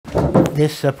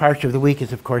This parsha of the week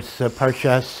is, of course,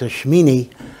 Parshas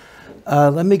Shmini.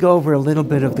 Let me go over a little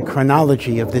bit of the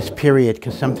chronology of this period,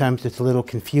 because sometimes it's a little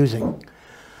confusing.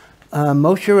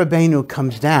 Moshe Rabbeinu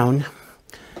comes down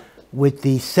with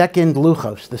the second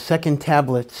luchos, the second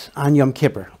tablets on Yom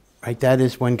Kippur. Right, that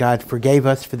is when God forgave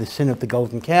us for the sin of the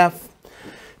golden calf.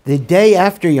 The day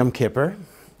after Yom Kippur,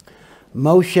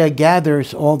 Moshe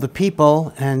gathers all the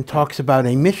people and talks about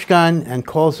a Mishkan and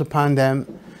calls upon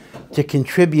them to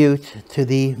contribute to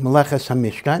the Melechas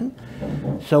HaMishkan.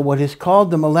 So what is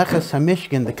called the Melechas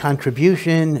HaMishkan, the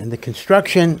contribution and the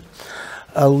construction,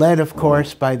 led, of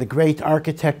course, by the great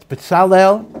architect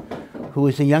Bezalel, who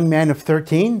is a young man of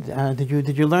 13.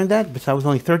 Did you learn that? Bezalel was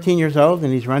only 13 years old,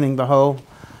 and he's running the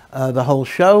whole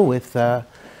show with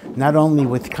not only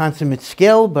with consummate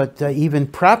skill, but even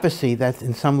prophecy that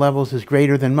in some levels is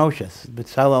greater than Moshe's.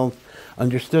 Bezalel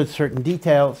understood certain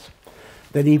details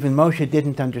that even Moshe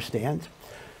didn't understand.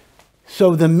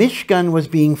 So the Mishkan was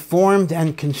being formed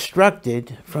and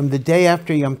constructed from the day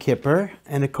after Yom Kippur,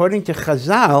 and according to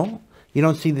Chazal, you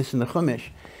don't see this in the Chumash,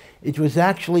 it was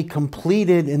actually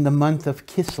completed in the month of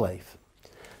Kislev.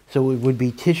 So it would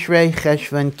be Tishrei,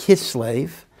 Cheshvan,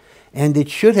 Kislev, and it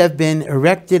should have been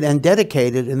erected and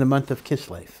dedicated in the month of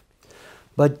Kislev.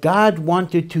 But God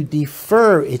wanted to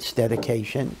defer its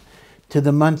dedication to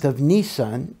the month of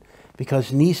Nisan,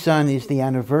 because Nisan is the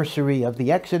anniversary of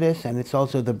the Exodus, and it's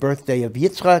also the birthday of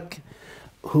Yitzchak,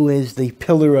 who is the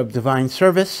pillar of divine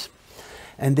service.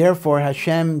 And therefore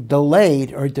Hashem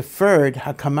delayed or deferred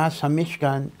Hakamas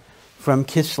HaMishkan from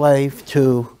Kislev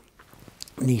to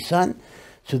Nisan.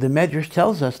 So the Medrash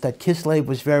tells us that Kislev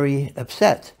was very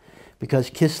upset,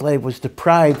 because Kislev was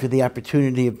deprived of the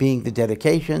opportunity of being the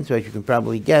dedication. So as you can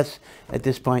probably guess at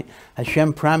this point,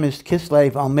 Hashem promised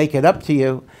Kislev, I'll make it up to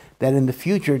you, that in the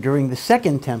future, during the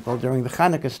second temple, during the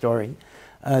Hanukkah story,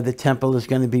 the temple is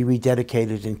going to be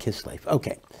rededicated in Kislev.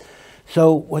 Okay,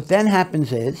 so what then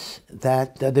happens is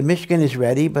that the Mishkan is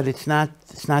ready, but it's not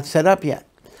set up yet.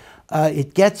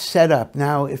 It gets set up.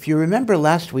 Now, if you remember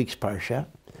last week's Parsha,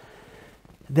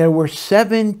 there were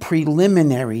 7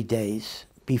 preliminary days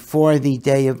before the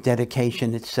day of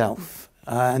dedication itself.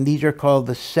 And these are called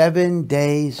the 7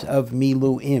 days of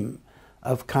Miluim,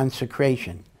 of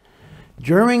consecration.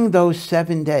 During those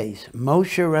 7 days,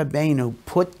 Moshe Rabbeinu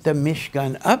put the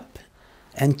Mishkan up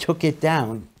and took it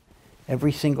down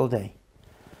every single day.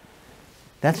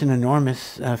 That's an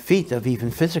enormous feat of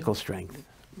even physical strength.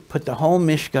 Put the whole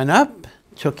Mishkan up,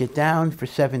 took it down for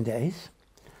 7 days.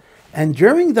 And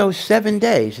during those 7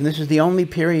 days, and this is the only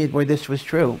period where this was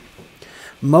true,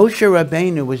 Moshe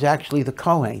Rabbeinu was actually the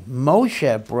Kohen.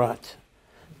 Moshe brought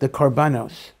the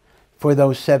Korbanos for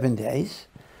those 7 days.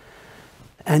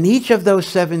 And each of those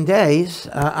 7 days,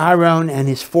 Aaron and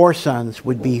his 4 sons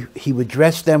he would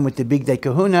dress them with the Bigdei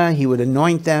Kahuna, he would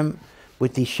anoint them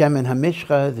with the Shemen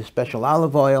HaMishcha, the special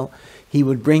olive oil. He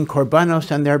would bring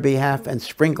Korbanos on their behalf and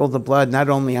sprinkle the blood not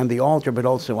only on the altar but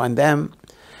also on them.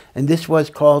 And this was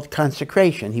called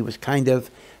consecration. He was kind of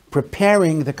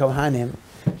preparing the Kohanim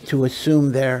to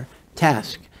assume their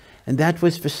task. And that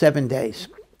was for 7 days.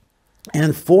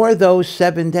 And for those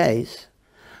 7 days,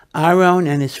 Aaron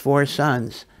and his 4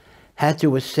 sons had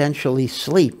to essentially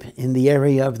sleep in the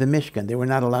area of the Mishkan. They were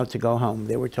not allowed to go home.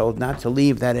 They were told not to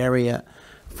leave that area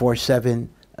for 7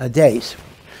 days.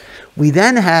 We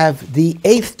then have the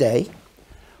 8th day,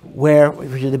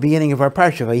 which is the beginning of our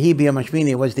Parsha. Vahi b'yom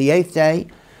hashmini was the 8th day.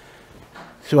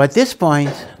 So at this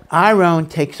point, Aaron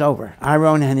takes over.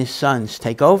 Aaron and his sons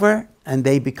take over, and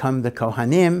they become the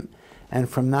Kohanim. And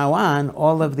from now on,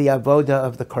 all of the avoda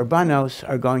of the Korbanos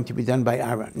are going to be done by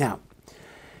Aaron. Now,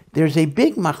 there's a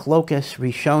big machlokas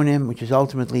Rishonim, which is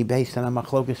ultimately based on a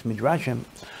machlokas Midrashim.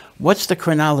 What's the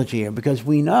chronology here? Because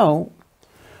we know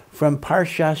from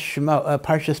Parshas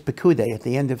Pekudei, at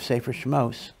the end of Sefer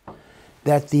Shmos,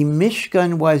 that the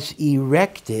Mishkan was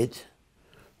erected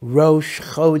Rosh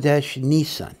Chodesh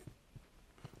Nisan.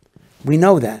 We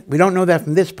know that. We don't know that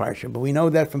from this Parsha, but we know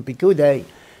that from Pekudei.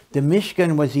 The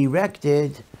Mishkan was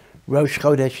erected Rosh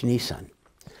Chodesh Nisan.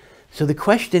 So the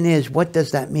question is, what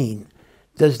does that mean?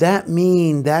 Does that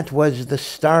mean that was the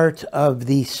start of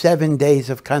the 7 days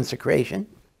of consecration?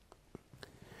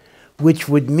 Which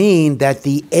would mean that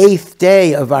the 8th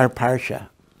day of our Parsha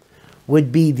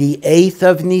would be the 8th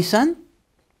of Nisan?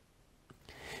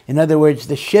 In other words,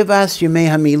 the Shivas Yemei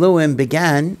HaMiluim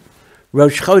began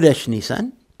Rosh Chodesh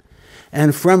Nisan,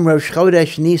 and from Rosh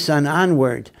Chodesh Nisan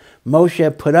onward,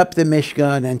 Moshe put up the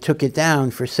Mishkan and took it down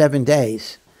for 7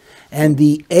 days. And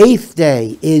the 8th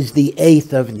day is the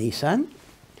 8th of Nisan.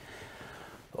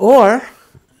 Or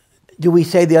do we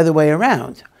say the other way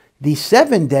around? The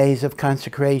 7 days of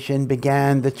consecration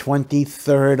began the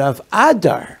 23rd of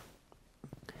Adar.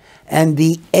 And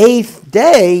the 8th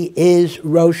day is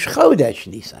Rosh Chodesh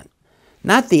Nisan.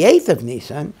 Not the 8th of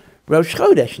Nisan, Rosh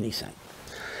Chodesh Nisan.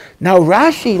 Now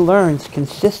Rashi learns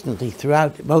consistently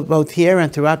throughout, both here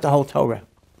and throughout the whole Torah,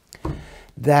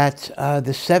 that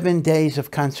the 7 days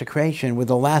of consecration were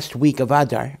the last week of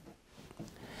Adar.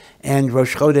 And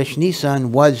Rosh Chodesh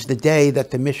Nisan was the day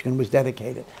that the Mishkan was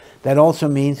dedicated. That also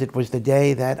means it was the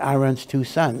day that Aaron's 2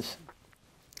 sons,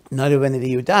 Nadav and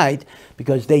Avihu, died,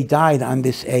 because they died on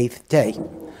this 8th day.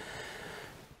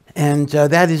 And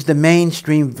that is the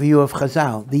mainstream view of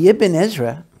Chazal. The Ibn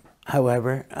Ezra,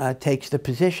 however, takes the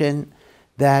position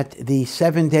that the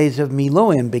 7 days of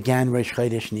Miluim began Rosh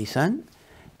Chodesh Nisan,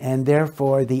 and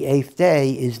therefore the 8th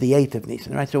day is the 8th of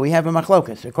Nisan. Right? So we have a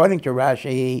machlokas. According to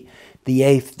Rashi, the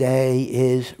 8th day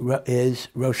is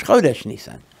Rosh Chodesh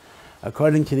Nisan.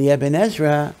 According to the Ibn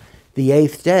Ezra, the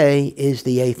 8th day is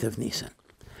the 8th of Nisan.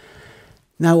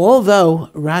 Now,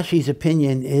 although Rashi's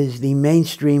opinion is the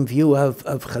mainstream view of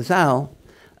Chazal,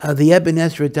 the Ibn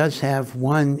Ezra does have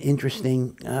one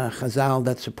interesting Chazal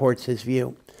that supports his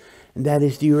view. And that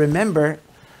is, do you remember,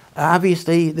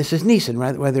 obviously this is Nisan,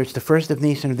 right? Whether it's the 1st of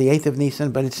Nisan or the 8th of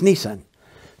Nisan, but it's Nisan.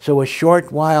 So a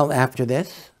short while after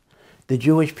this, the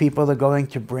Jewish people are going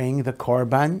to bring the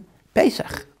Korban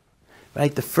Pesach.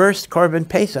 Right, the first Korban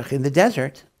Pesach in the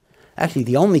desert, actually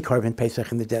the only Korban Pesach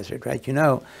in the desert, right? You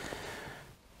know,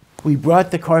 we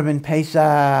brought the Korban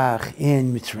Pesach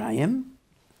in Mitzrayim,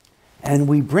 and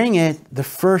we bring it the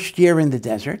first year in the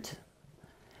desert,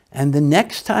 and the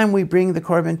next time we bring the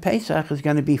Korban Pesach is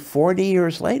going to be 40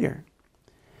 years later,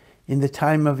 in the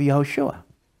time of Yehoshua.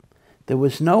 There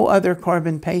was no other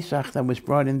Korban Pesach that was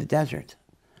brought in the desert,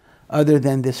 other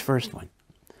than this first one.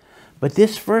 But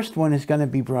this first one is going to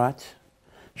be brought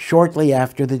shortly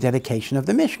after the dedication of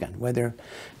the Mishkan. Whether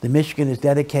the Mishkan is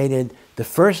dedicated the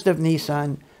 1st of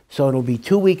Nisan, so it'll be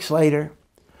 2 weeks later,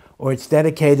 or it's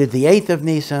dedicated the 8th of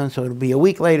Nisan, so it'll be a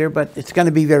week later, but it's going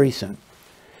to be very soon.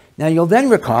 Now you'll then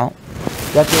recall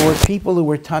that there were people who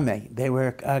were tameh. They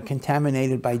were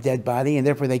contaminated by dead body, and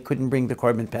therefore they couldn't bring the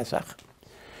Korban Pesach.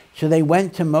 So they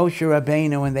went to Moshe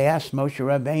Rabbeinu and they asked Moshe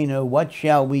Rabbeinu, what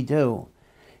shall we do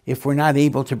if we're not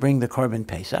able to bring the Korban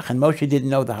Pesach? And Moshe didn't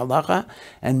know the halacha,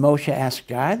 and Moshe asked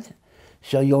God.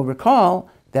 So you'll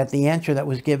recall that the answer that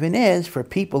was given is, for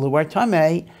people who are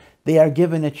tameh, they are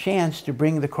given a chance to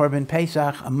bring the Korban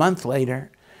Pesach a month later,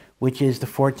 which is the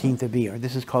 14th of Iyar.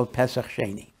 This is called Pesach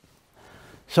Sheni.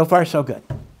 So far, so good.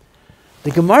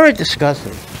 The Gemara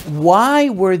discusses, why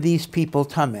were these people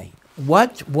tameh?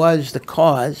 What was the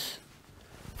cause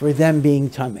for them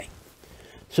being tameh?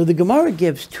 So the Gemara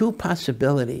gives 2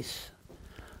 possibilities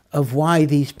of why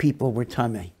these people were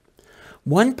tameh.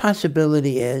 One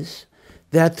possibility is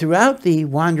that throughout the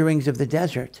wanderings of the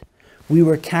desert, we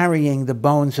were carrying the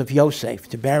bones of Yosef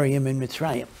to bury him in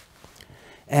Mitzrayim.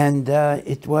 And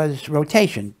it was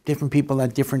rotation. Different people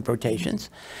had different rotations.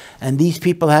 And these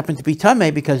people happened to be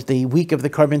tameh because the week of the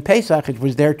Korban Pesach, it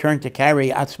was their turn to carry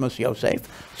Atzmos Yosef.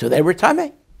 So they were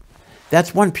tameh.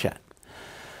 That's one pshat.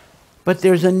 But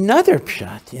there's another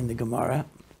pshat in the Gemara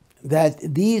that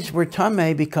these were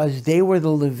tameh because they were the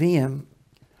Leviim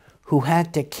who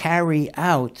had to carry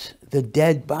out the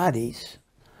dead bodies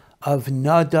of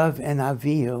Nadav and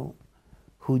Avihu,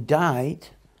 who died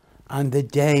on the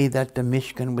day that the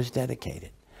Mishkan was dedicated.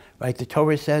 Right? The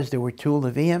Torah says there were 2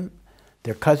 Leviim,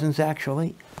 their cousins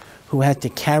actually, who had to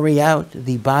carry out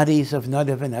the bodies of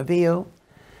Nadav and Avihu.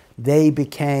 They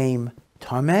became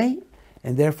tameh,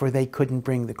 and therefore they couldn't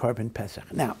bring the Korban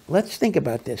Pesach. Now, let's think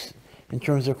about this in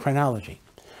terms of chronology.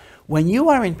 When you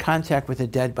are in contact with a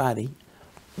dead body,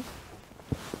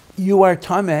 you are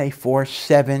tameh for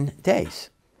 7 days.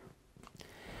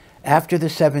 After the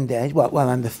 7 days, well,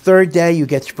 on the 3rd day you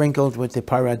get sprinkled with the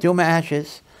paraduma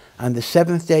ashes. On the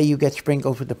 7th day you get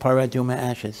sprinkled with the paraduma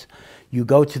ashes. You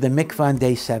go to the mikvah on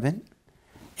day 7,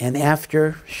 and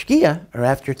after Shkia, or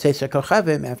after Tzeis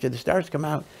HaKochavim, after the stars come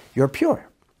out, you're pure.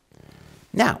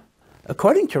 Now,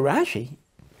 according to Rashi,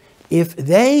 if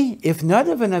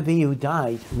Nadav and Avihu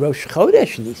died Rosh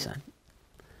Chodesh Nisan,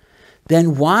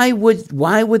 then why would the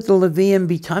Leviim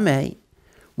be tameh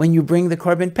when you bring the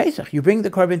Korban Pesach? You bring the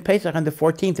Korban Pesach on the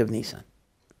 14th of Nisan.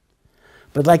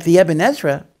 But like the Ibn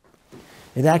Ezra,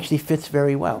 it actually fits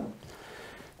very well.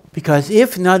 Because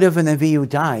if Nadav and Avihu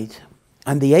died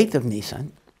on the 8th of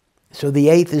Nisan, so the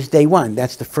 8th is day 1.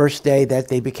 That's the first day that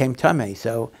they became tameh.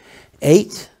 So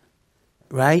 8,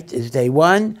 right, is day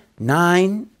 1,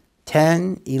 9,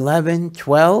 10, 11,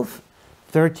 12,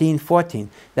 13, 14.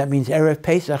 That means Erev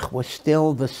Pesach was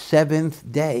still the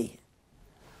 7th day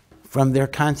from their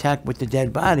contact with the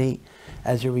dead body.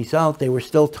 As a result, they were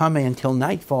still tamei until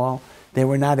nightfall. They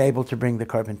were not able to bring the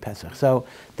Korban Pesach. So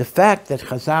the fact that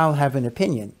Chazal have an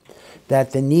opinion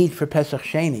that the need for Pesach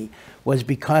Sheni was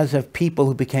because of people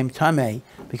who became tamei,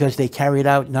 because they carried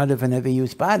out Nadav and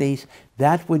Avihu's bodies,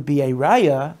 that would be a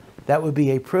raya, that would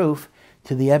be a proof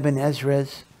to the Eben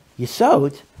Ezra's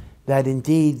Yesod that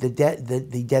indeed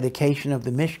the dedication of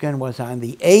the Mishkan was on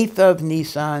the 8th of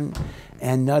Nisan,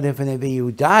 and Nadav and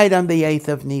Avihu died on the 8th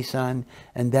of Nisan,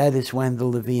 and that is when the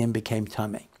Leviim became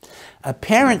tamei.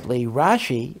 Apparently,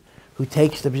 Rashi, who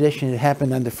takes the position it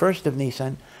happened on the 1st of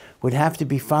Nisan, would have to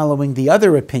be following the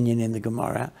other opinion in the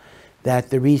Gemara,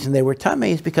 that the reason they were tamei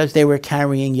is because they were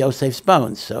carrying Yosef's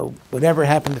bones. So whatever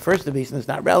happened the 1st of Nisan is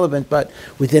not relevant, but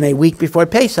within a week before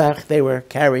Pesach, they were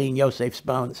carrying Yosef's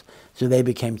bones, so they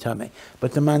became tamei.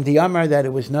 But the Mandi Amar that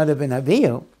it was Nadav and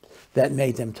Avihu that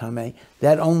made them tamei,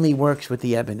 that only works with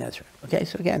the Eben Ezra. Okay,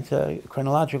 so again, it's a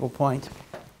chronological point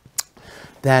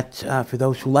that for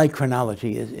those who like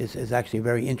chronology is actually a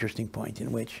very interesting point,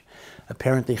 in which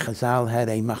apparently Chazal had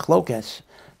a machlokes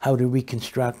how to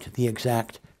reconstruct the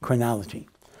exact chronology.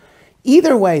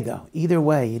 Either way, though,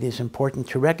 it is important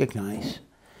to recognize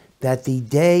that the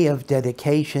day of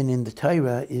dedication in the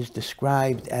Torah is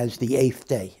described as the 8th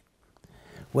day.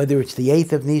 Whether it's the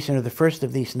 8th of Nisan or the 1st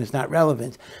of Nisan is not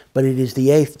relevant, but it is the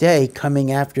 8th day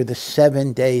coming after the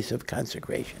 7 days of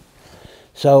consecration.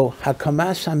 So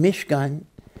Hakamas HaMishkan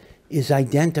is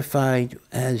identified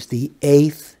as the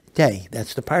 8th day.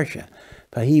 That's the Parsha.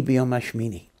 Vahi b'yom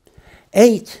hashmini.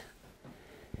 8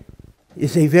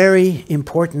 is a very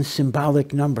important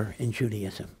symbolic number in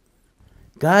Judaism.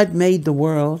 God made the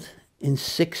world in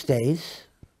 6 days,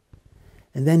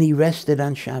 and then he rested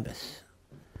on Shabbos.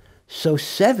 So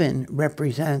 7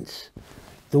 represents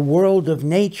the world of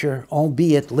nature,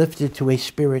 albeit lifted to a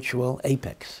spiritual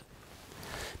apex.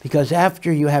 Because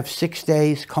after you have 6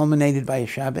 days culminated by a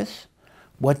Shabbos,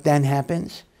 what then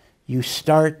happens? You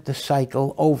start the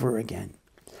cycle over again.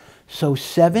 So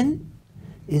 7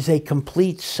 is a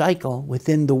complete cycle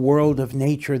within the world of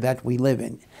nature that we live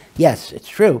in. Yes, it's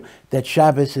true that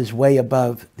Shabbos is way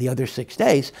above the other 6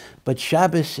 days, but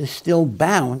Shabbos is still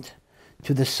bound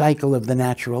to the cycle of the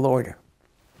natural order.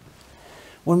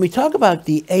 When we talk about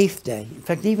the 8th day, in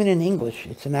fact, even in English,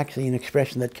 it's actually an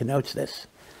expression that connotes this.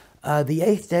 The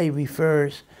 8th day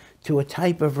refers to a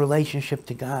type of relationship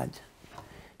to God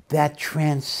that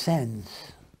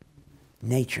transcends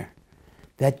nature,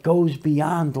 that goes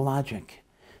beyond logic,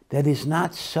 that is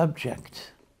not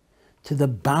subject to the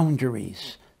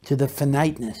boundaries, to the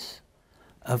finiteness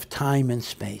of time and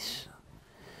space.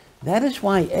 That is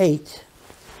why 8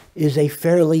 is a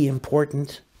fairly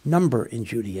important number in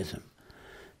Judaism.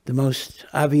 The most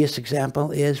obvious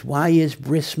example is, why is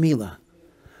bris milah?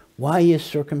 Why is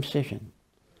circumcision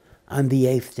on the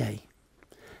 8th day?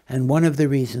 And one of the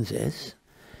reasons is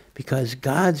because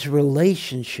God's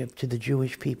relationship to the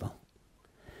Jewish people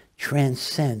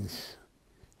transcends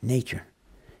nature.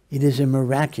 It is a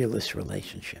miraculous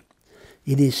relationship.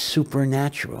 It is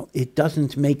supernatural. It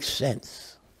doesn't make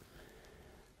sense.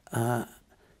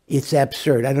 It's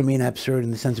absurd. I don't mean absurd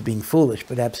in the sense of being foolish,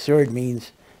 but absurd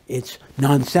means it's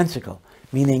nonsensical,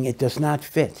 meaning it does not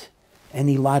fit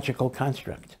any logical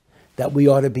construct that we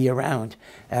ought to be around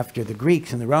after the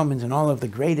Greeks and the Romans and all of the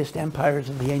greatest empires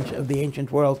of the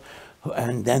ancient world,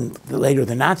 and then later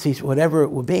the Nazis, whatever it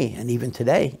will be, and even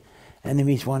today,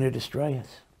 enemies want to destroy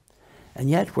us. And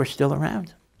yet we're still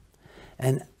around.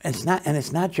 And it's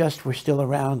not just we're still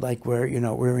around like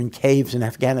we're in caves in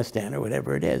Afghanistan or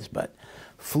whatever it is, but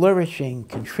flourishing,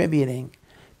 contributing,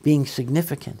 being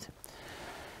significant.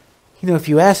 If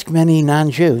you ask many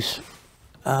non-Jews,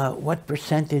 what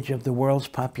percentage of the world's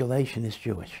population is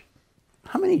Jewish?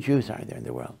 How many Jews are there in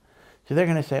the world? So they're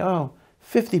going to say,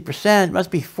 50%,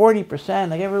 must be 40%.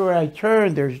 Like everywhere I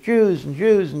turn, there's Jews and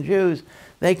Jews and Jews.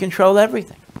 They control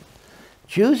everything.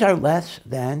 Jews are less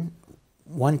than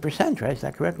 1%, right? Is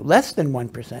that correct? Less than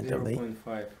 1% of the...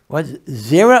 0.5. What?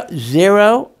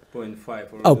 0.5.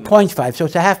 0.5. So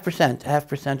it's a half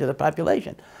percent of the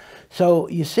population. So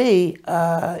you see,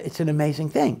 it's an amazing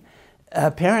thing.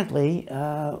 Apparently,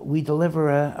 we deliver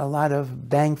a lot of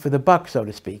bang for the buck, so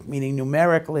to speak, meaning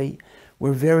numerically,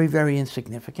 we're very, very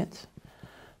insignificant.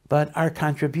 But our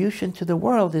contribution to the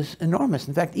world is enormous.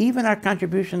 In fact, even our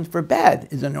contribution for bad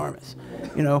is enormous.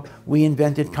 We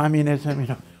invented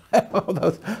communism,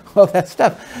 all that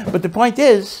stuff. But the point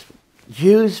is,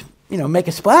 Jews, make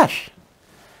a splash.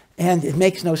 And it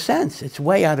makes no sense. It's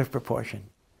way out of proportion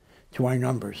to our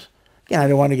numbers. Again, I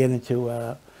don't want to get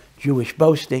into Jewish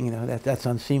boasting, that's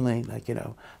unseemly, like,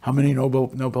 how many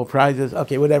Nobel Prizes?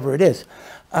 Okay, whatever it is.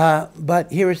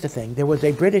 But here is the thing. There was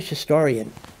a British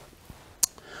historian,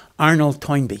 Arnold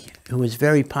Toynbee, who was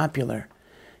very popular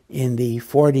in the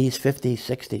 40s, 50s,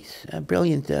 60s, a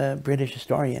brilliant British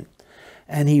historian.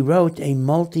 And he wrote a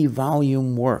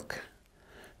multi-volume work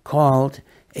called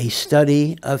A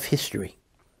Study of History.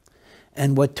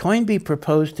 And what Toynbee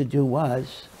proposed to do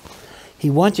was,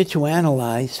 he wanted to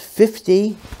analyze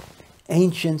 50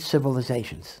 ancient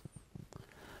civilizations,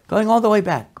 going all the way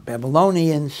back: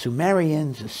 Babylonians,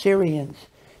 Sumerians, Assyrians,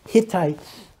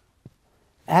 Hittites,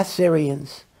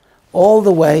 Assyrians, all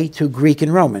the way to Greek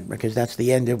and Roman, because that's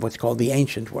the end of what's called the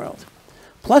ancient world,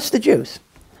 plus the Jews.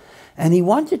 And he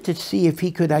wanted to see if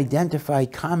he could identify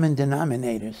common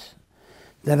denominators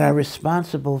that are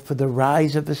responsible for the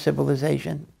rise of a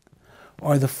civilization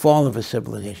or the fall of a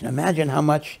civilization. Imagine how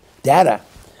much data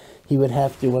he would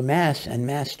have to amass and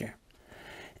master.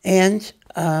 And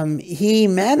he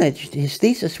managed, his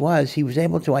thesis was, he was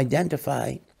able to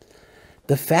identify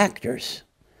the factors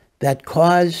that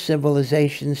cause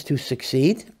civilizations to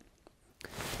succeed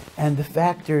and the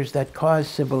factors that cause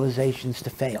civilizations to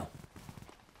fail.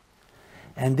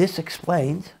 And this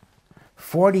explained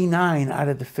 49 out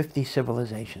of the 50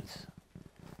 civilizations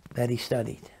that he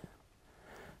studied.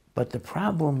 But the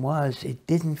problem was it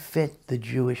didn't fit the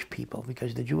Jewish people,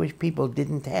 because the Jewish people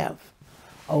didn't have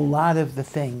a lot of the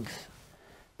things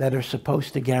that are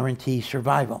supposed to guarantee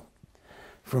survival.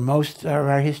 For most of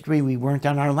our history, we weren't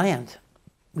on our land.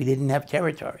 We didn't have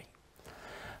territory.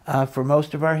 For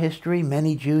most of our history,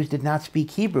 many Jews did not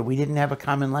speak Hebrew. We didn't have a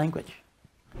common language.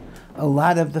 A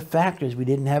lot of the factors, we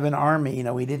didn't have an army,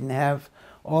 we didn't have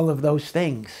all of those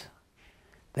things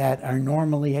that are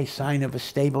normally a sign of a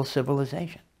stable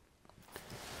civilization.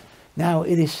 Now,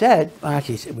 it is said,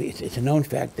 actually it's a known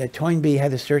fact, that Toynbee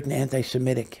had a certain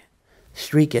anti-Semitic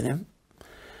streak in him.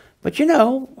 But I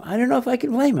don't know if I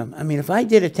can blame him. I mean, if I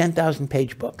did a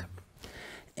 10,000-page book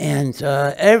and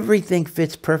everything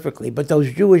fits perfectly, but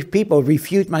those Jewish people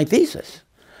refute my thesis,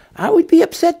 I would be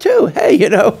upset too. Hey,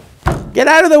 get out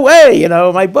of the way,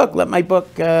 my book, let my book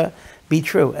be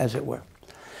true, as it were.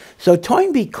 So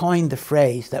Toynbee coined the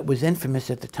phrase that was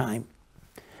infamous at the time,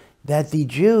 that the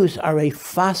Jews are a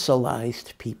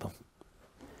fossilized people.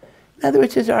 In other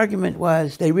words, his argument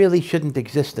was they really shouldn't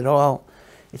exist at all.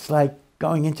 It's like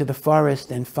going into the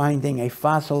forest and finding a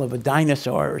fossil of a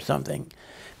dinosaur or something,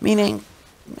 meaning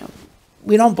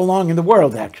we don't belong in the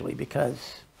world, actually,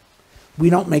 because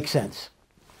we don't make sense.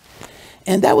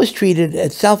 And that was treated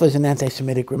itself as an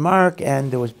anti-Semitic remark, and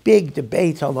there was big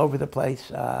debates all over the place.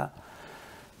 There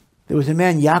was a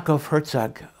man, Yaakov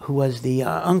Herzog, who was the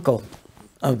uncle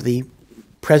of the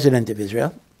president of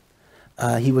Israel.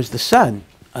 He was the son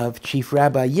of Chief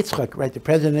Rabbi Yitzchak, right? The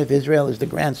president of Israel is the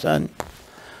grandson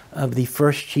of the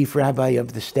first chief rabbi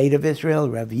of the state of Israel,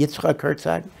 Rav Yitzchak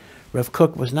Herzog. Rav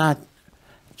Kook was not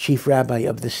chief rabbi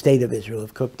of the state of Israel.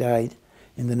 Rav Kook died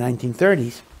in the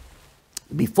 1930s,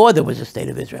 before there was a state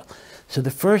of Israel. So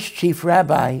the first chief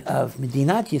rabbi of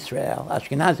Medinat Yisrael,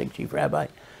 Ashkenazic chief rabbi,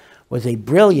 was a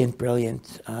brilliant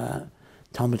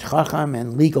Talmud Chacham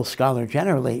and legal scholar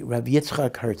generally, Rav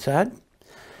Yitzchak Herzog.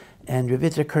 And Rav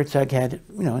Yitzchak Herzog had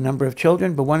a number of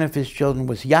children, but one of his children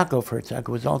was Yaakov Herzog,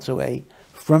 who was also a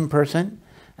frum person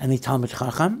and a Talmud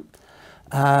Chacham.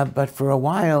 But for a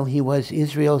while, he was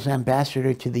Israel's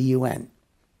ambassador to the UN.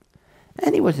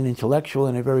 And he was an intellectual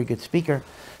and a very good speaker.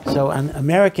 So on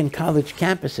American college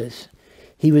campuses,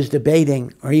 he was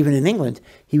debating, or even in England,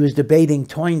 he was debating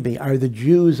Toynbee, are the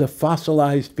Jews a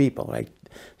fossilized people, right?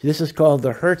 So this is called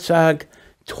the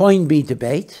Herzog-Toynbee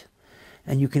debate.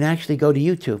 And you can actually go to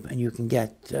YouTube and you can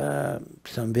get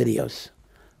some videos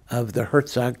of the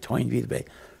Herzog-Toynbee debate.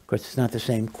 Of course, it's not the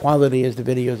same quality as the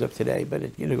videos of today, but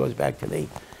it goes back to the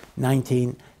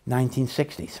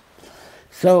 1960s.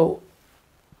 So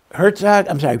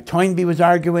Toynbee was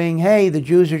arguing, hey, the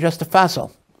Jews are just a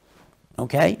fossil,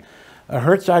 okay?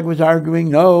 Herzog was arguing,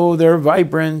 no, they're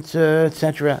vibrant,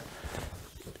 etc.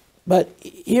 But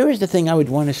here is the thing I would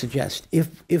want to suggest.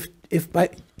 If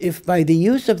by the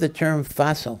use of the term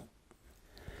fossil,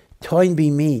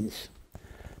 Toynbee means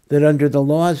that under the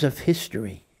laws of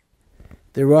history,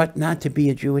 there ought not to be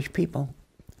a Jewish people,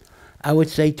 I would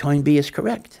say Toynbee is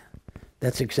correct.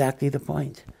 That's exactly the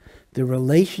point. The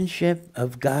relationship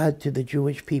of God to the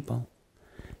Jewish people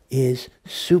is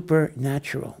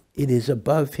supernatural. It is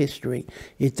above history.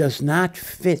 It does not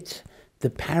fit the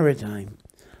paradigm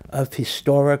of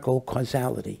historical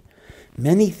causality.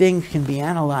 Many things can be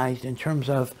analyzed in terms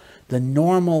of the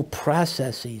normal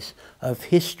processes of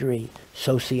history,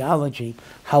 sociology,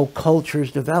 how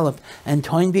cultures develop, and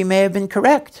Toynbee may have been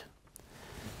correct.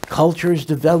 cultures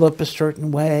develop a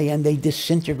certain way and they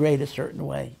disintegrate a certain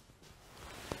way.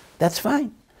 That's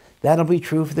fine. That'll be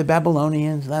true for the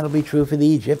Babylonians, that'll be true for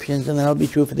the Egyptians, and that'll be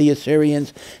true for the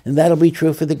Assyrians, and that'll be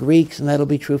true for the Greeks, and that'll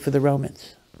be true for the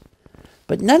Romans.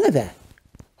 But none of that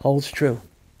holds true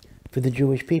for the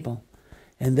Jewish people.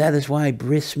 And that is why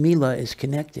Bris Milah is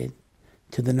connected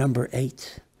to the number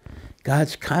 8.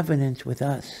 God's covenant with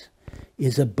us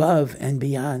is above and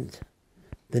beyond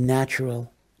the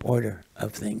natural order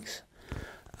of things.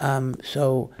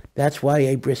 So that's why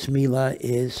a Bris Milah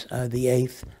is the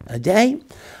 8th day.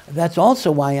 That's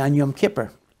also why on Yom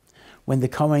Kippur, when the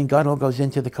Kohen Gadol goes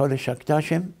into the Kodesh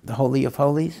HaKadoshim, the Holy of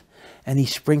Holies, and he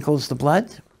sprinkles the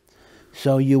blood,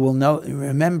 so you will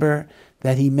remember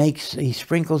that he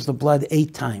sprinkles the blood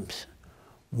 8 times.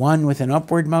 1 with an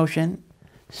upward motion,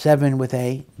 7 with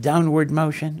a downward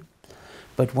motion.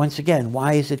 But once again,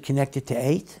 why is it connected to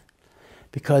 8?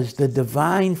 Because the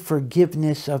divine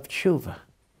forgiveness of tshuva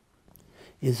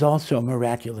is also a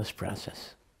miraculous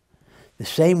process. The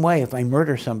same way, if I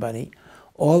murder somebody,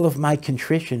 all of my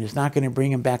contrition is not going to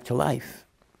bring him back to life.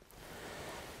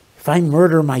 If I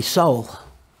murder my soul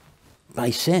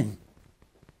by sin,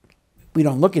 we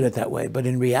don't look at it that way, but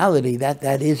in reality,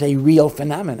 that is a real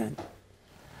phenomenon.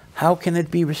 How can it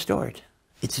be restored?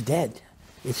 It's dead.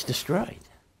 It's destroyed.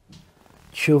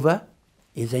 Tshuva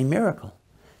is a miracle.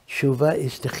 Tshuva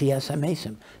is Techiyas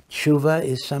HaMesim. Tshuva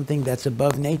is something that's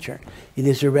above nature. It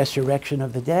is a resurrection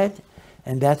of the dead,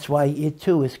 and that's why it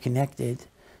too is connected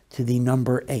to the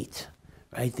number 8,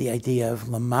 right? The idea of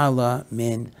Lamala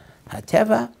Min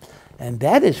HaTeva, and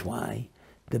that is why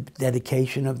the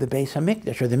dedication of the Beis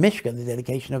HaMikdash, or the Mishkan, the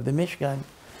dedication of the Mishkan,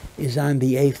 is on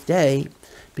the 8th day,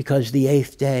 because the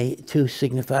 8th day too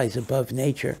signifies above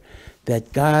nature,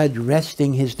 that God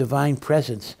resting his divine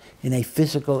presence in a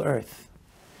physical earth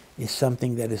is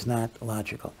something that is not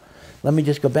logical. Let me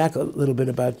just go back a little bit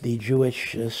about the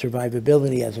Jewish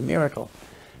survivability as a miracle.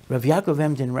 Rav Yaakov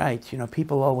Emden writes,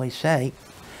 people always say,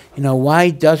 why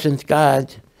doesn't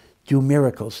God do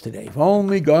miracles today? If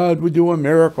only God would do a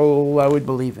miracle, I would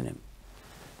believe in him.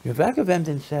 Rav Yaakov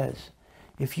Emden says,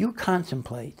 if you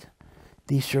contemplate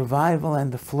the survival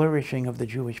and the flourishing of the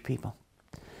Jewish people,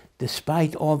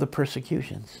 despite all the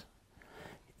persecutions,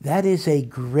 that is a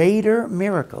greater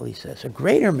miracle, he says, a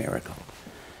greater miracle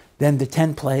than the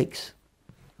 10 plagues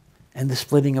and the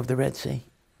splitting of the Red Sea.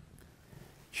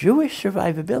 Jewish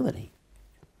survivability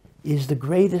is the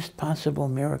greatest possible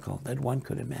miracle that one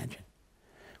could imagine.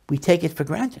 We take it for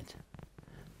granted,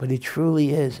 but it truly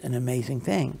is an amazing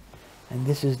thing. And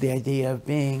this is the idea of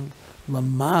being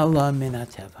Lamala Min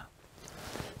HaTeva.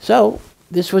 So,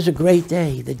 this was a great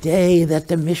day, the day that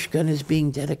the Mishkan is being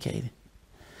dedicated.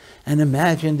 And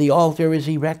imagine the altar is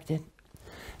erected,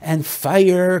 and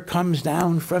fire comes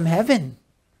down from heaven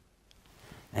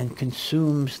and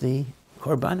consumes the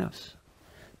korbanos.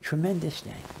 Tremendous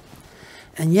day.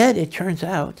 And yet it turns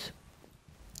out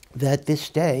that this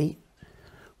day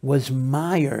was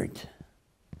mired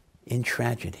in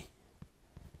tragedy.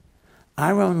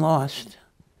 Aaron lost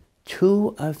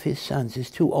 2 of his sons,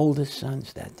 his 2 oldest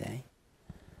sons that day,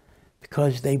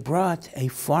 because they brought a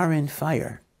foreign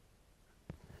fire,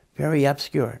 very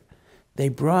obscure. They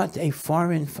brought a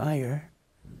foreign fire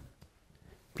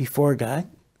before God,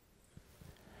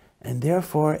 and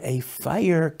therefore a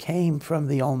fire came from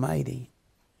the Almighty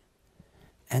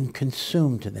and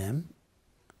consumed them.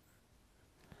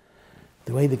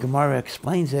 The way the Gemara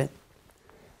explains it,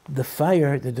 the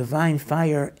fire, the divine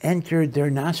fire, entered their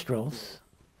nostrils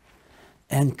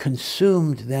and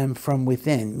consumed them from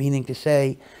within, meaning to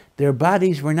say, their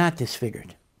bodies were not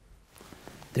disfigured.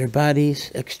 Their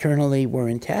bodies externally were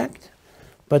intact,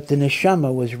 but the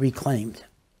neshama was reclaimed,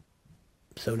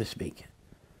 so to speak.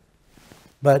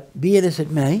 But be it as it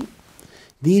may,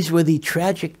 these were the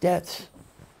tragic deaths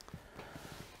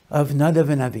of Nadav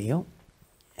and Avihu.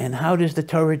 And how does the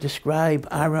Torah describe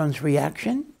Aaron's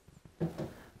reaction?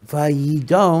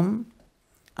 Vayidom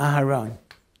Aharon.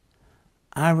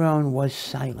 Aaron was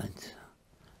silent.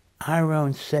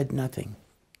 Aaron said nothing.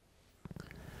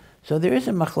 So there is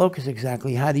a machlokas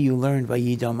exactly. How do you learn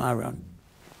Vayidom Aaron?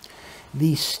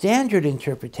 The standard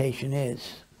interpretation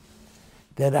is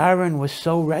that Aaron was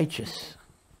so righteous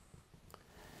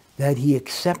that he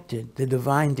accepted the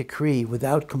divine decree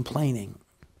without complaining,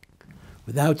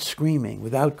 without screaming,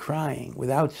 without crying,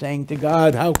 without saying to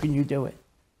God, how can you do it?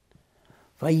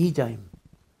 Vayidom,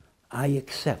 I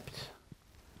accept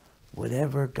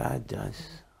whatever God does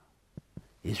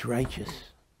is righteous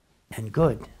and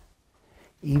good,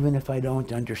 even if I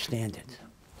don't understand it.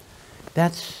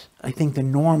 That's, I think, the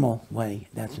normal way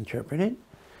that's interpreted.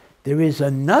 There is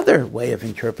another way of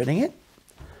interpreting it,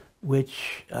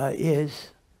 which is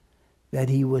that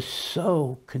he was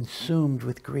so consumed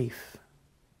with grief.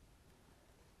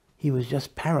 He was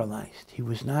just paralyzed. He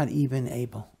was not even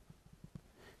able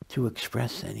to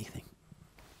express anything.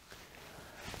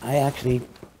 I actually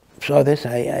saw this.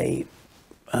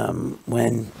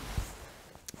 When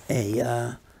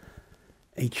a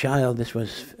child, this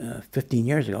was 15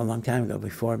 years ago, a long time ago,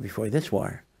 before this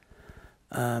war,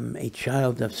 a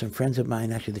child of some friends of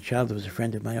mine, actually the child was a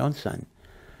friend of my own son,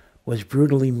 was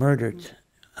brutally murdered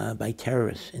by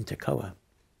terrorists in Toccoa.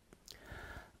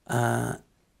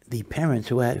 The parents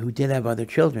who did have other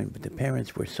children, but the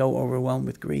parents were so overwhelmed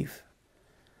with grief,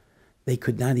 they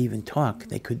could not even talk.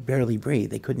 They could barely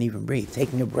breathe. They couldn't even breathe.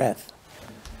 Taking a breath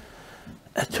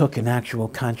took an actual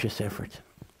conscious effort.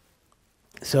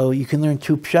 So you can learn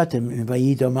two pshatim in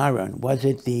Vayido Maron. Was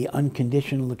it the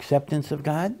unconditional acceptance of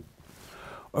God,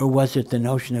 or was it the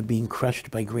notion of being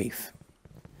crushed by grief?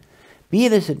 Be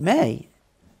it as it may,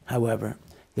 however,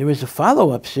 there is a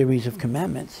follow-up series of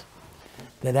commandments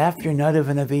that after Nadav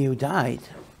and Avihu died,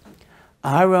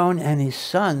 Aaron and his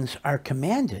sons are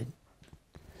commanded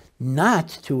not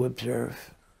to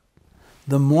observe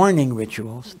the mourning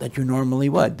rituals that you normally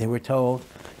would. They were told,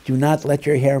 do not let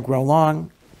your hair grow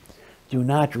long, do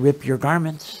not rip your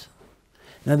garments.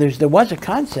 Now there was a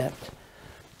concept,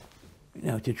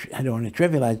 I don't want to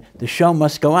trivialize, the show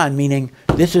must go on, meaning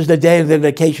this is the day of the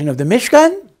dedication of the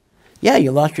Mishkan. Yeah,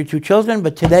 you lost your two children,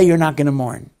 but today you're not going to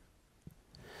mourn.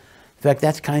 In fact,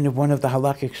 that's kind of one of the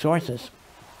halakhic sources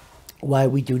why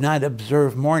we do not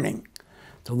observe mourning.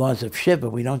 The laws of Shiva,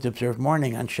 we don't observe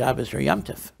mourning on Shabbos or Yom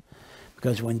Tov.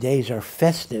 Because when days are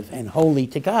festive and holy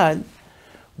to God,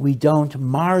 we don't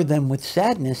mar them with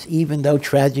sadness, even though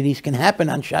tragedies can happen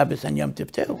on Shabbos and Yom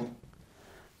Tov too.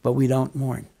 But we don't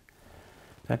mourn.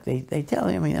 In fact, they tell,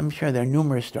 I'm sure there are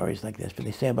numerous stories like this, but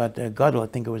they say about the Gadol, I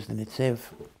think it was the Nitziv,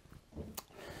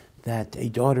 that a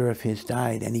daughter of his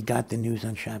died and he got the news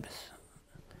on Shabbos.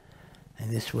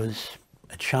 And this was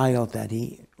a child that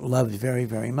he loved very,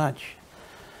 very much.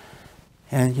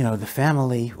 And, the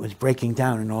family was breaking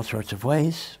down in all sorts of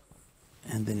ways.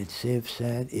 And the Nitziv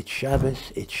said, it's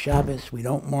Shabbos, we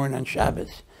don't mourn on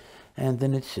Shabbos. And the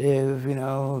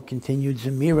Nitziv, continued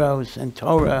Zemiros and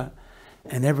Torah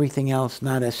and everything else.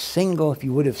 Not a single, if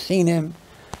you would have seen him,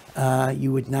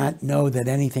 you would not know that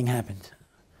anything happened.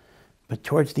 But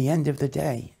towards the end of the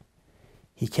day,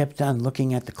 he kept on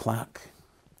looking at the clock.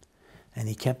 And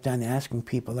he kept on asking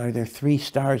people, are there 3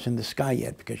 stars in the sky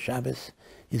yet? Because Shabbos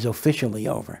is officially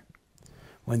over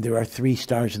when there are 3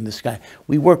 stars in the sky.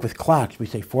 We work with clocks. We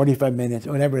say 45 minutes,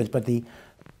 whatever it is. But the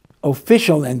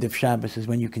official end of Shabbos is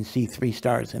when you can see 3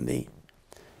 stars in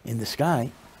the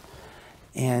sky.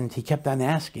 And he kept on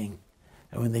asking.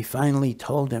 And when they finally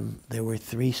told him there were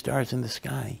 3 stars in the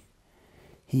sky,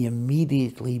 he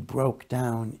immediately broke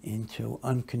down into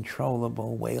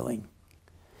uncontrollable wailing.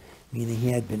 Meaning he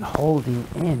had been holding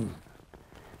in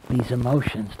these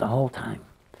emotions the whole time.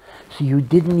 So you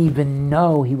didn't even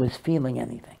know he was feeling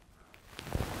anything.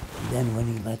 And then when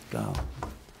he let go.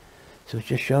 So it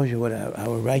just shows you what a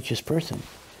righteous person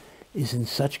is in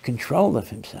such control of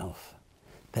himself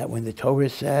that when the Torah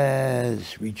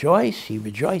says rejoice, he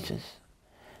rejoices.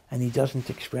 And he doesn't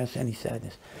express any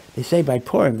sadness. They say by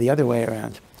Purim, the other way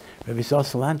around. Rabbi Saul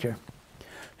Salanter,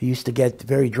 he used to get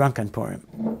very drunk on Purim.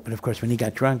 But of course, when he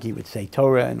got drunk, he would say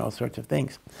Torah and all sorts of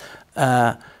things.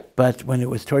 But when it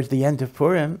was towards the end of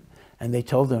Purim, and they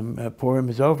told him Purim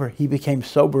is over, he became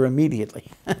sober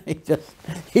immediately.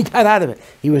 he got out of it.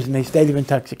 He was in a state of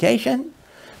intoxication,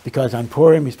 because on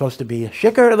Purim he's supposed to be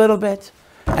shikar a little bit.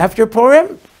 After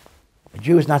Purim, a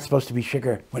Jew is not supposed to be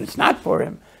shikar when it's not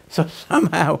Purim. So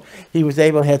somehow he was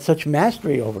able, had such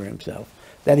mastery over himself,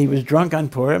 that he was drunk on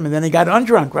Purim, and then he got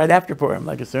undrunk right after Purim.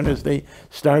 Like as soon as the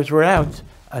stars were out,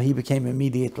 he became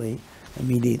immediately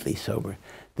sober.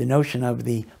 The notion of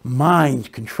the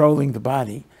mind controlling the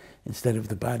body instead of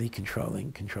the body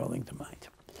controlling the mind.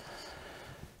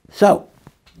 So,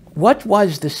 what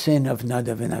was the sin of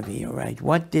Nadav and Avihu, right?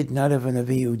 What did Nadav and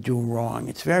Avihu do wrong?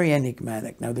 It's very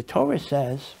enigmatic. Now, the Torah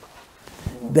says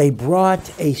they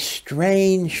brought a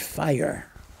strange fire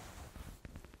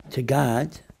to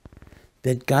God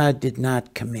that God did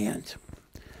not command.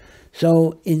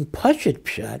 So in Pashut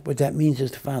Pshat, what that means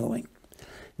is the following.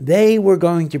 They were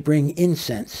going to bring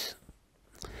incense.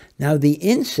 Now the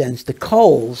incense, the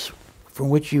coals from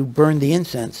which you burn the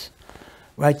incense,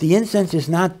 right? The incense is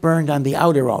not burned on the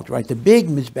outer altar, right? The big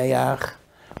Mizbeach,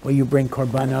 where you bring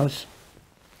korbanos,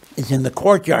 is in the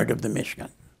courtyard of the Mishkan.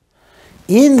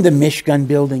 In the Mishkan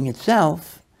building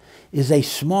itself is a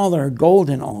smaller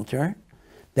golden altar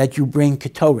that you bring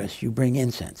ketoris, you bring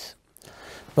incense.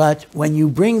 But when you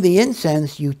bring the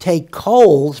incense, you take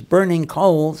coals, burning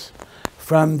coals,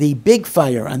 from the big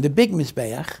fire on the big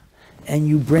Mizbeach, and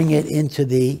you bring it into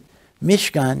the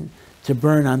Mishkan to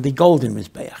burn on the golden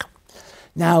Mizbeach.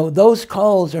 Now, those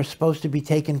coals are supposed to be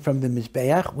taken from the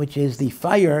Mizbeach, which is the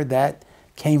fire that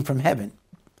came from heaven.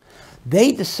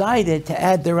 They decided to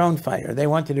add their own fire. They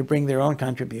wanted to bring their own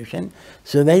contribution,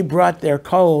 so they brought their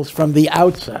coals from the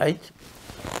outside.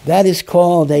 That is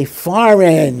called a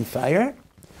foreign fire.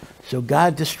 So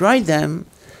God destroyed them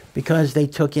because they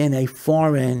took in a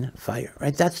foreign fire,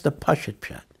 right? That's the Pashut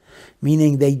Pshat,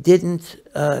 meaning they didn't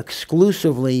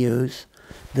exclusively use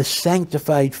the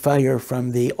sanctified fire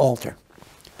from the altar.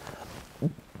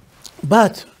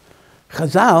 But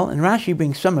Chazal, and Rashi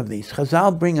brings some of these,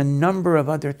 Chazal bring a number of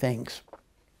other things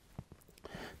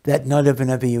that Nadav and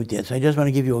Avihu did. So I just want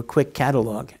to give you a quick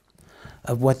catalog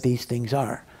of what these things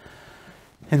are.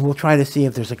 And we'll try to see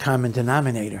if there's a common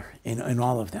denominator in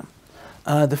all of them.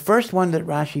 The first one that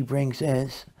Rashi brings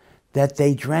is that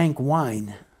they drank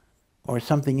wine or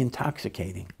something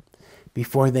intoxicating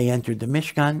before they entered the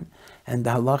Mishkan. And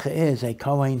the halacha is a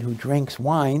Kohen who drinks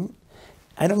wine,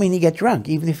 I don't mean you get drunk,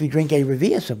 even if you drink a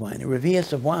revius of wine. A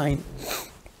revius of wine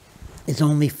is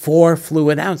only 4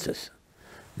 fluid ounces,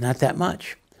 not that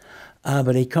much.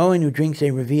 But a Kohen who drinks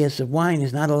a revius of wine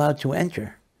is not allowed to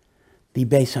enter the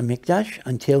Beis HaMikdash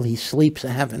until he sleeps a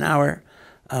half an hour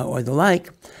or the like,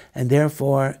 and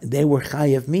therefore they were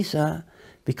chayav misa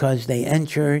because they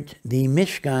entered the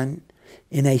Mishkan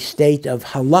in a state of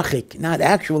halachic, not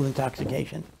actual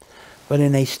intoxication, but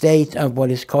in a state of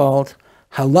what is called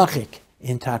halachic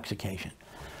intoxication.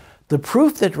 The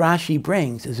proof that Rashi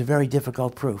brings is a very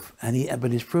difficult proof,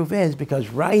 but his proof is because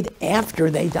right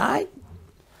after they died,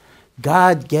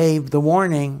 God gave the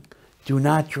warning, do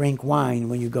not drink wine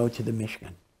when you go to the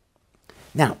Mishkan.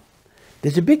 Now,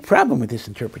 there's a big problem with this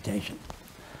interpretation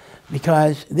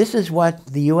because this is what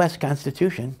the U.S.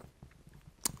 Constitution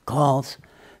calls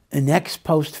an ex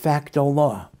post facto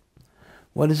law.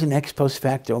 What is an ex post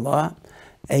facto law?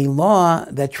 A law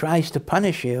that tries to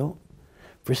punish you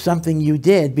for something you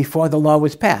did before the law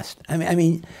was passed. I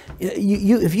mean,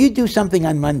 if you do something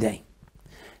on Monday,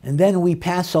 and then we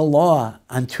pass a law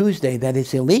on Tuesday that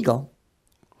is illegal,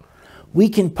 we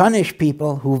can punish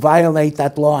people who violate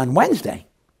that law on Wednesday.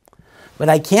 But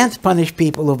I can't punish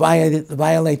people who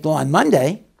violate law on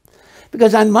Monday,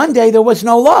 because on Monday there was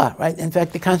no law, right? In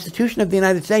fact, the Constitution of the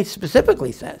United States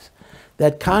specifically says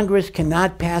that Congress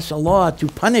cannot pass a law to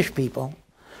punish people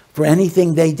for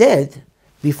anything they did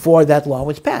before that law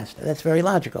was passed. That's very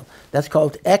logical. That's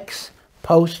called ex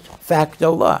post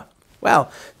facto law.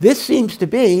 Well, this seems to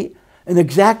be an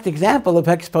exact example of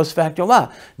ex post facto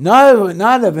law. None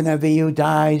of an Avihu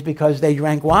dies because they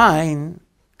drank wine,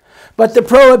 but the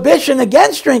prohibition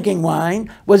against drinking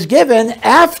wine was given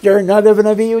after none of an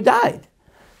Avihu died.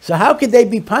 So how could they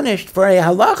be punished for a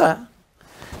halacha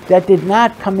that did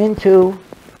not come into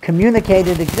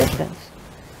communicated existence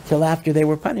till after they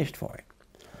were punished for it?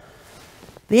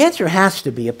 The answer has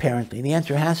to be, apparently,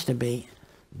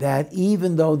 that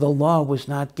even though the law was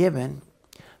not given,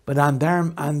 but on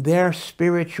their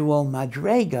spiritual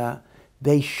madrega,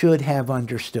 they should have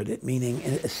understood it. Meaning,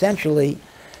 essentially,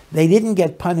 they didn't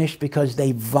get punished because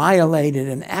they violated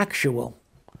an actual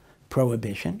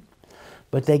prohibition,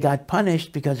 but they got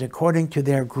punished because according to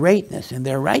their greatness and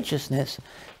their righteousness,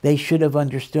 they should have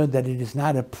understood that it is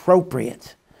not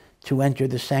appropriate to enter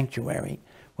the sanctuary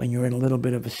when you're in a little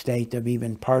bit of a state of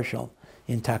even partial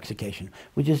intoxication,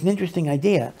 which is an interesting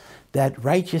idea, that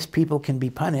righteous people can be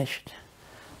punished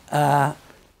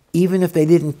even if they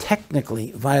didn't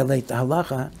technically violate the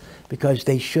halacha, because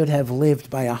they should have lived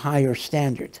by a higher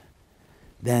standard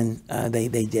than they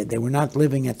did. They were not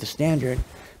living at the standard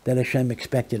that Hashem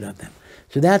expected of them.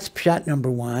 So that's pshat number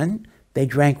 1. They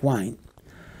drank wine.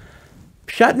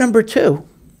 Pshat number 2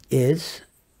 is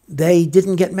they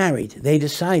didn't get married. They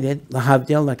decided,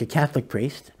 lahavdil, like a Catholic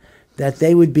priest, that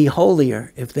they would be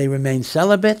holier if they remained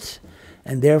celibate,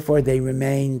 and therefore they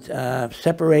remained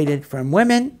separated from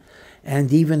women.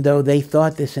 And even though they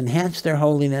thought this enhanced their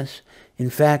holiness, in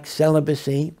fact,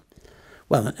 celibacy,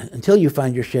 well, until you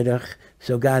find your shidduch,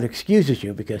 so God excuses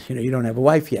you because you don't have a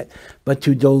wife yet. But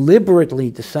to deliberately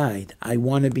decide, I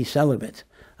want to be celibate,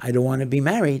 I don't want to be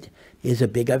married, is a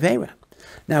big avera.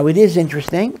 Now, it is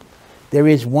interesting. There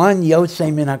is one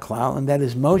Yotzei min haklal, and that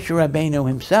is Moshe Rabbeinu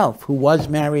himself, who was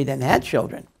married and had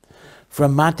children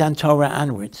from Matan Torah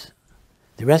onwards.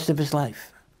 The rest of his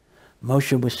life,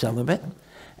 Moshe was celibate,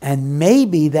 and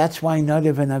maybe that's why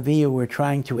Nadav and Avihu were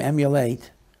trying to emulate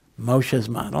Moshe's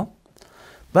model.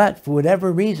 But for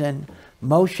whatever reason,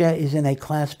 Moshe is in a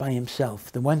class by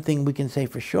himself. The one thing we can say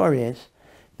for sure is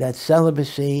that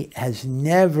celibacy has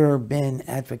never been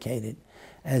advocated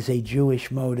as a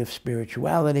Jewish mode of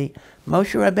spirituality.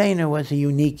 Moshe Rabbeinu was a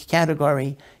unique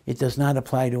category. It does not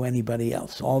apply to anybody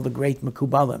else. All the great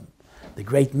Mekubalim, the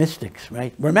great mystics,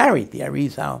 right, were married, the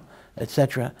Arizal,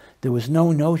 etc. There was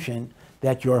no notion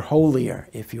that you're holier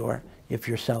if you're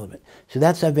celibate. So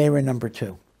that's Avera number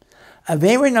 2.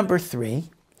 Avera number 3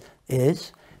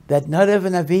 is that Nadav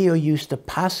and Avihu used to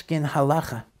paskin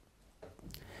halacha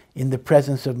in the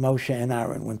presence of Moshe and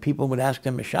Aaron. When people would ask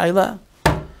them a shaila,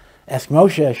 ask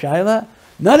Moshe a shaila,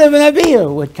 Nadav and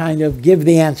Avihu would kind of give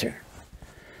the answer.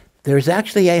 There's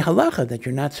actually a halacha that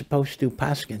you're not supposed to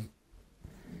paskin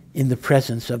in the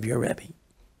presence of your Rebbe.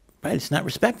 Right? It's not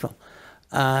respectful.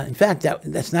 In fact,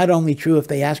 that's not only true if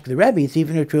they ask the Rebbe, it's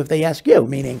even true if they ask you.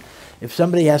 Meaning, if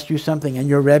somebody asks you something and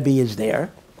your Rebbe is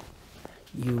there,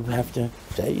 you have to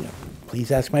say, please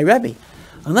ask my Rebbe.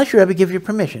 Unless your Rebbe gives you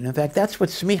permission. In fact, that's what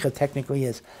smicha technically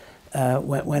is.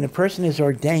 When a person is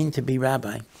ordained to be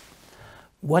rabbi,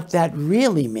 what that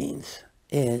really means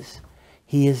is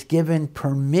he is given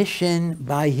permission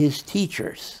by his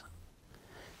teachers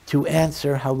to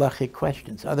answer halachic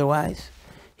questions. Otherwise,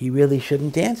 he really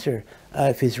shouldn't answer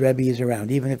if his Rebbe is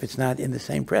around, even if it's not in the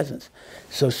same presence.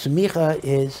 So smicha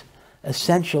is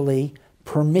essentially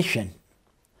permission,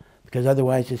 because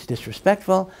otherwise it's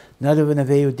disrespectful. Nadav and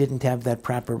Avihu didn't have that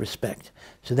proper respect.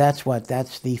 So that's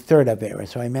the third Avera.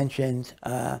 So I mentioned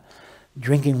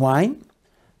drinking wine,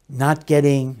 not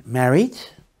getting married,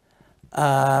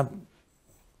 and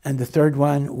the third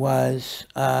one was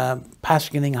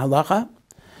paskening halacha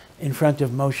in front of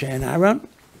Moshe and Aaron.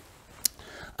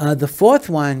 The fourth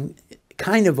one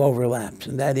kind of overlaps,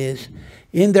 and that is,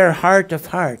 in their heart of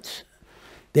hearts,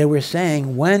 they were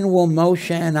saying, when will Moshe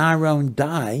and Aaron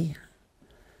die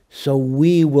so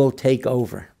we will take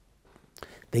over?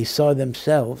 They saw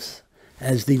themselves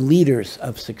as the leaders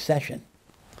of succession.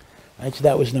 Right, so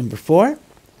that was number 4.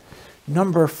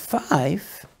 Number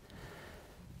 5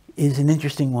 is an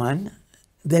interesting one.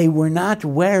 They were not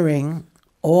wearing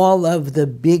all of the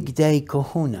big day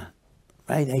kahuna.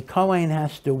 Right? A Kohen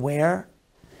has to wear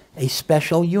a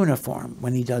special uniform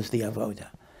when he does the avoda.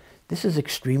 This is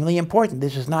extremely important.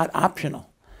 This is not optional.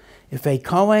 If a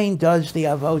Kohen does the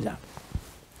avoda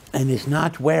and is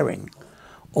not wearing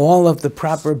all of the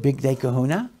proper big day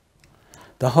kahuna,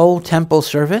 the whole temple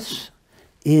service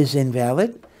is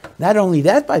invalid. Not only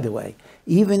that, by the way,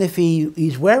 even if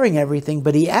he's wearing everything,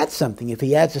 but he adds something, if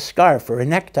he adds a scarf or a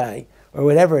necktie or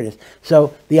whatever it is.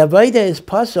 So the avoda is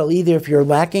puzzle either if you're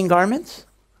lacking garments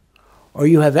or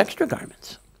you have extra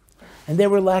garments. And they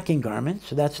were lacking garments,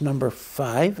 so that's number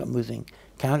 5. I'm losing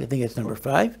count. I think it's number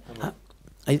 5.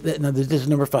 No, this is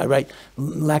number 5, right?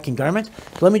 Lacking garments.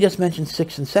 So let me just mention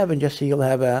 6 and 7, just so you'll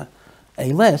have a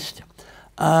list.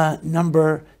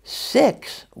 Number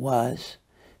 6 was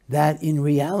that in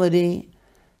reality,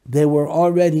 they were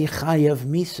already chayav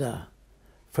misa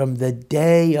from the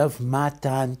day of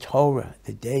Matan Torah,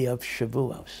 the day of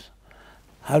Shavuos.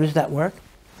 How does that work?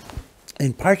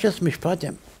 In Parshas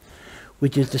Mishpatim,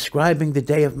 which is describing the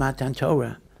day of Matan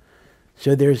Torah,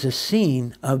 so there's a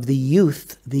scene of the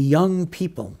youth, the young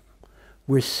people,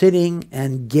 were sitting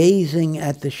and gazing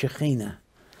at the Shekhinah.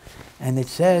 And it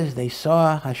says they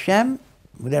saw Hashem,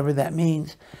 whatever that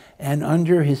means, and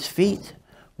under his feet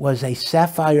was a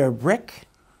sapphire brick.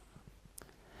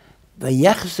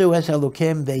 Vayechzu es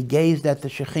Elokim, they gazed at the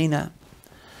Shekhinah.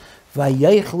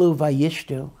 Vayechlu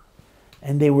vayishtu,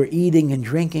 and they were eating and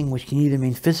drinking, which can either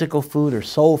mean physical food or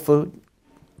soul food.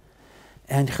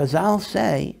 And Chazal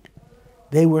say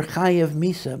they were chayav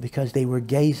misa because they were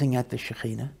gazing at the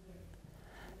Shekhinah,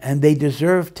 and they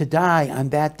deserved to die on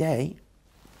that day.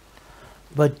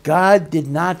 But God did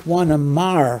not want to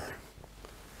mar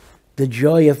the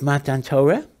joy of Matan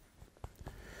Torah,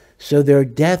 so their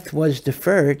death was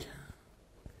deferred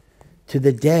to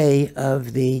the day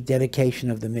of the dedication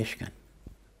of the Mishkan.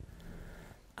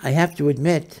 I have to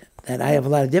admit that I have a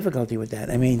lot of difficulty with that.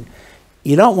 I mean,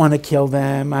 you don't want to kill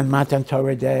them on Matan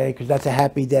Torah Day because that's a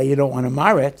happy day. You don't want to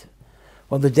mar it.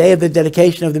 Well, the day of the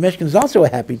dedication of the Mishkan is also a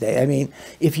happy day. I mean,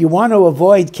 if you want to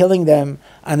avoid killing them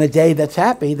on a day that's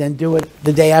happy, then do it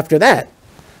the day after that.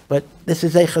 But this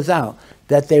is a chazal,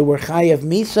 that they were chayav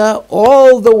misa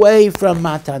all the way from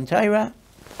Matan Torah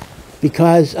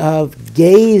because of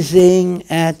gazing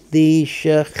at the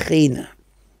Shekhinah.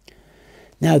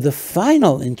 Now, the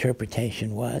final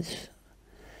interpretation was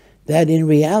that in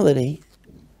reality,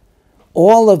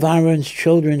 all of Aaron's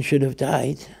children should have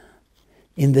died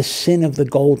in the sin of the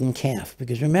golden calf.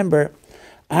 Because remember,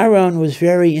 Aaron was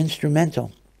very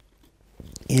instrumental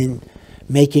in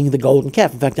making the golden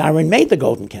calf. In fact, Aaron made the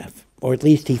golden calf, or at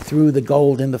least he threw the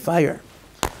gold in the fire.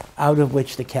 out of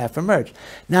which the calf emerged.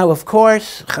 Now, of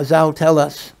course, Chazal tell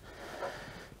us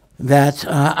that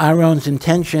Aaron's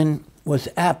intention was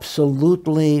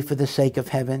absolutely for the sake of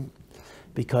heaven,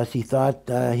 because he thought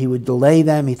he would delay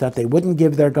them. He thought they wouldn't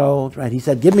give their gold, right? He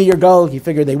said, give me your gold. He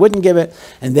figured they wouldn't give it.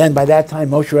 And then by that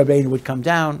time, Moshe Rabbeinu would come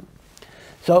down.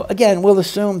 So again, we'll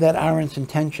assume that Aaron's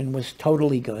intention was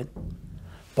totally good.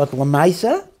 But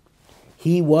Lamaisa,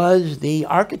 he was the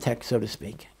architect, so to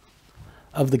speak,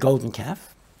 of the golden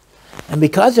calf. And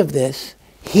because of this,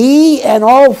 he and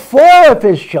all 4 of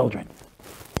his children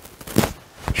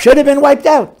should have been wiped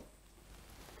out.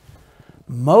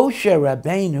 Moshe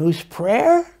Rabbeinu's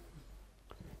prayer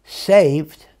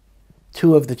saved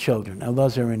 2 of the children,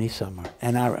 Elazar and Isamar,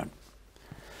 and Aaron.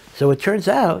 So it turns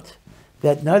out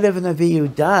that Nadav and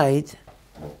Avihu died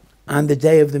on the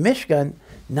day of the Mishkan,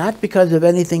 not because of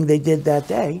anything they did that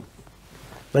day,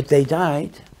 but they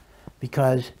died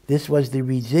because this was the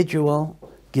residual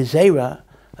gezerah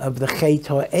of the Chet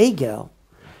HaEgel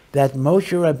that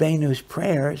Moshe Rabbeinu's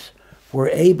prayers were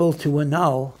able to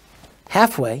annul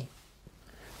halfway,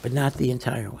 but not the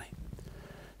entire way.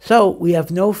 So we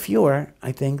have no fewer,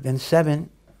 I think, than 7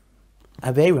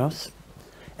 Averos.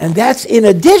 And that's in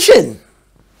addition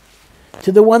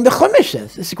to the one the Chumash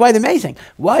says. This is quite amazing.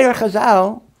 Why are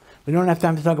Chazal, we don't have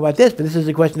time to talk about this, but this is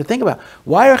a question to think about.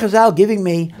 Why are Chazal giving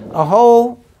me a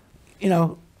whole,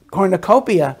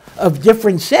 cornucopia of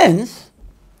different sins,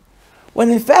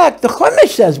 when in fact the Chumash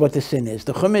says what the sin is?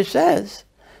 The Chumash says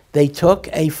they took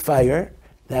a fire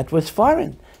that was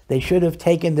foreign. They should have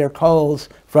taken their coals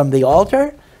from the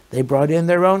altar. They brought in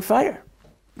their own fire,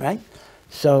 right?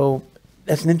 So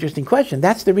that's an interesting question.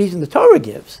 That's the reason the Torah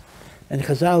gives. And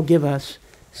Chazal give us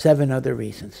 7 other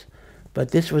reasons.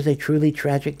 But this was a truly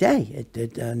tragic day.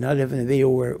 Nadav and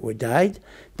Avihu were died.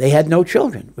 They had no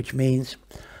children, which means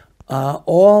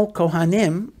all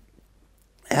Kohanim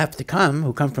have to come,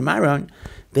 who come from Aaron,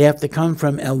 they have to come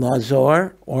from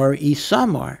Elazar or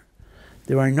Isamar.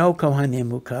 There are no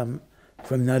Kohanim who come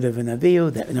from Nadav and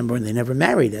Avihu. Number one, they never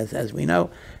married, as we know,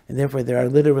 and therefore there are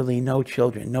literally no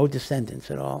children, no descendants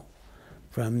at all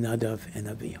from Nadav and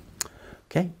Avihu.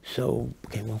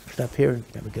 We'll stop here.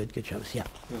 Have a good show. Yeah.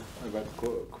 I got a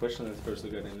question at first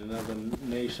again. In another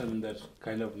nation, that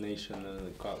kind of nation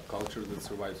and culture that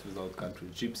survives without country,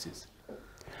 gypsies.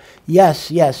 Yes.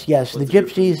 The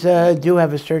gypsies do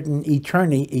have a certain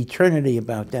eternity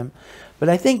about them, but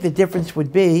I think the difference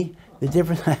would be the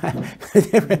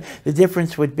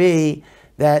difference would be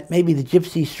that maybe the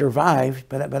gypsies survived,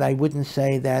 but I wouldn't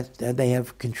say that they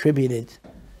have contributed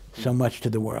so much to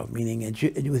the world. Meaning,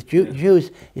 with Jews,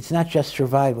 it's not just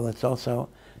survival; it's also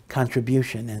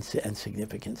contribution and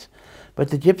significance. But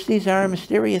the gypsies are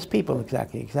mysterious people,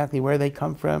 exactly where they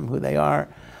come from, who they are,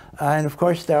 and of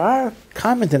course there are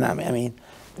common denominators.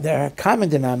 There are common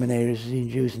denominators in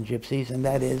Jews and gypsies, and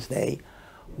that is they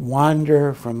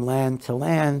wander from land to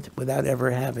land without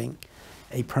ever having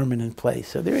a permanent place.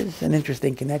 So there is an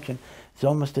interesting connection. It's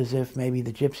almost as if maybe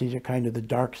the gypsies are kind of the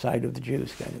dark side of the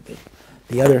Jews, kind of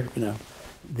the other,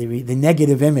 the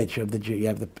negative image of the Jew. You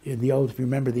have the old, if you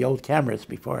remember the old cameras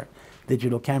before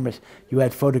digital cameras, you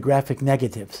had photographic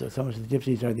negatives. So it's almost the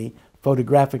gypsies are the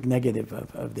photographic negative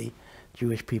of the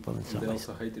Jewish people in some ways.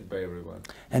 They're also hated by everyone.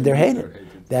 And they're hated.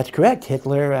 That's correct.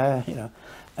 Hitler,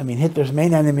 Hitler's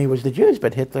main enemy was the Jews,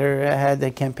 but Hitler had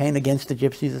a campaign against the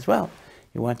gypsies as well.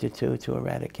 He wanted to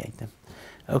eradicate them.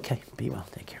 Okay, be well.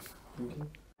 Take care.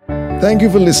 Thank you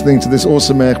for listening to this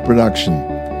Awesome production.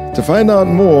 To find out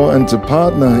more and to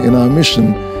partner in our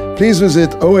mission, please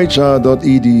visit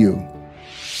ohr.edu.